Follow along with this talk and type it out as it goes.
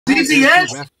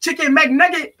BTS Chicken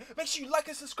McNugget. Make sure you like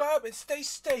and subscribe and stay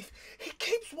safe. He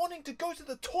keeps wanting to go to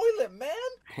the toilet, man.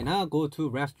 Can I go to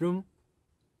restroom?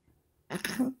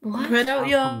 What?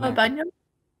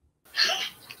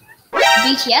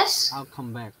 BTS? I'll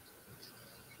come back.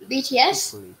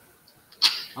 BTS? Quickly.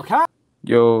 Okay.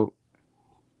 Yo.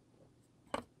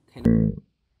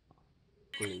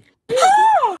 Quickly.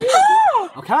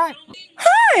 Okay.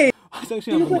 Hi.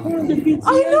 화장실 한 번만.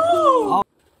 I know.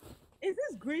 Is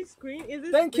this green screen? Is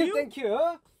this Thank real? you, thank you.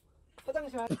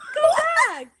 화장실. Come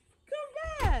back. Come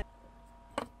back.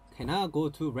 Can I go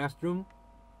to restroom?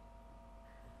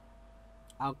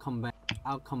 I'll come back.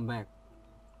 I'll come back.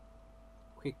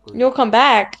 Quickly. You'll come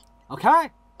back Okay.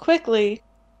 quickly.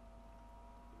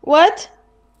 What?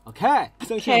 Okay.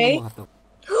 Okay.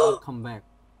 I'll come back.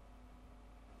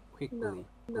 Quickly.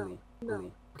 No.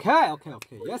 Okay.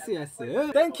 Yes.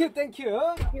 Thank you.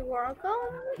 You're welcome.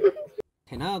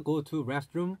 Can I go to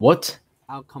restroom? What?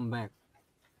 I'll come back.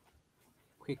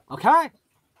 Quick. Okay.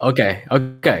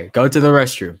 Okay. Go to the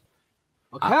restroom.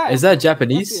 Okay. Is that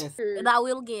Japanese? Yes. And I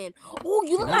will again. Oh,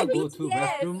 you look Can I like go to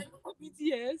BTS. restroom?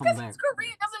 BTS. Come back.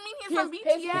 Korean doesn't mean he's from His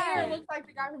BTS. hair looks like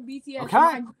the guy from BTS.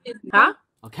 Okay. Huh?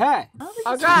 Okay.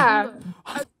 Okay.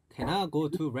 Can I go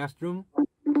to restroom?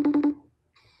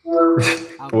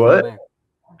 I'll What? come back.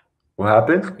 What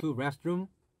happened? To restroom?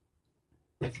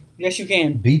 Yes, you can.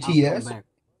 I'll come BTS? back.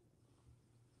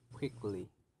 Quickly.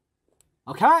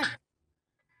 Okay.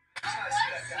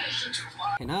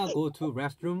 Can I go to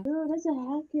restroom? Oh, that's a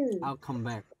hacker. I'll come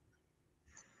back.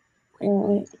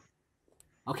 Quickly.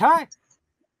 Okay.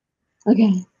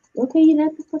 Okay, you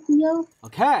have to fucking yell.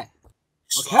 Okay.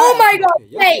 Oh my god,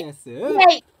 Yes.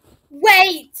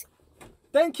 Wait!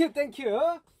 Thank you.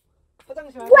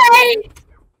 화장실. Wait!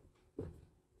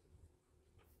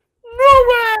 No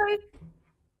way!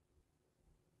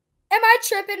 Am I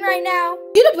tripping right now?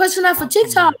 You're the person that for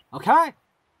TikTok. Okay.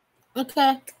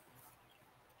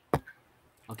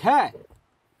 Okay.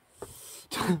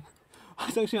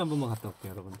 화장실 한 번만 갔다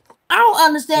올게요, 여러분. I don't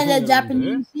understand that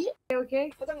Japanese shit.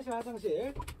 Okay.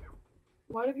 화장실.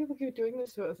 Why do people keep doing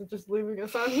this to us and just leaving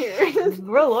us on here?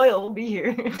 We're loyal. We'll be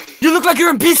here. You look like you're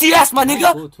in BCS, my Can I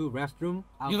nigga. go to restroom?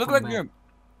 I'll You look come like back. you're.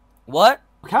 What?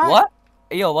 Okay. What?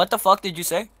 Yo, what the fuck did you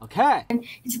say? Okay.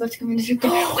 He's about to come in the room.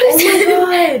 Oh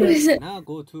my god. Can I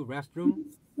go to restroom?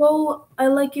 Oh, I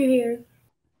like your hair.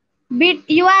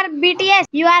 You are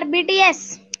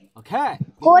BTS. Okay.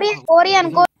 Korean.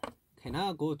 Can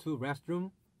I go to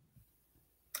restroom?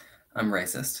 I'm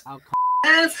racist. I'll come.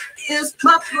 This is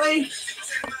my place.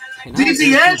 Can I go to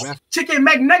BTS Chicken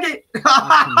McNugget.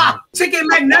 Chicken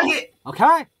McNugget.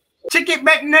 Okay. Chicken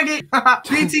McNugget.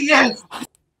 BTS.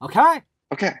 Okay.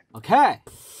 Okay.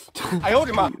 I owed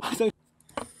him up.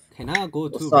 Can I go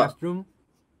to What's up? restroom?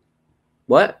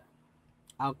 What?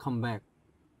 I'll come back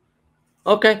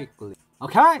Okay. quickly.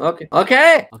 Okay.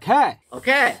 Okay. Okay.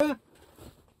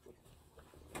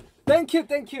 Thank you.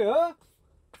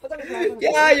 화장실.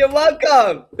 Yeah, you're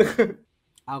welcome.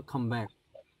 I'll come back.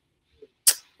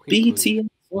 Quickly. BTS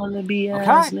wanna be Okay.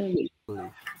 ass nigga.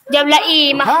 Diabla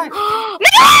Ima. Okay.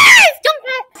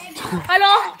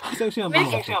 Hello? 화장실 한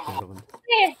번만 갔다 올게요, 여러분.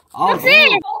 네.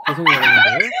 죄송해요,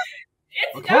 여러분들.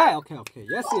 Okay.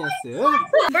 Yes.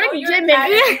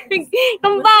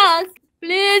 Come back.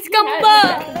 Please come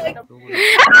back.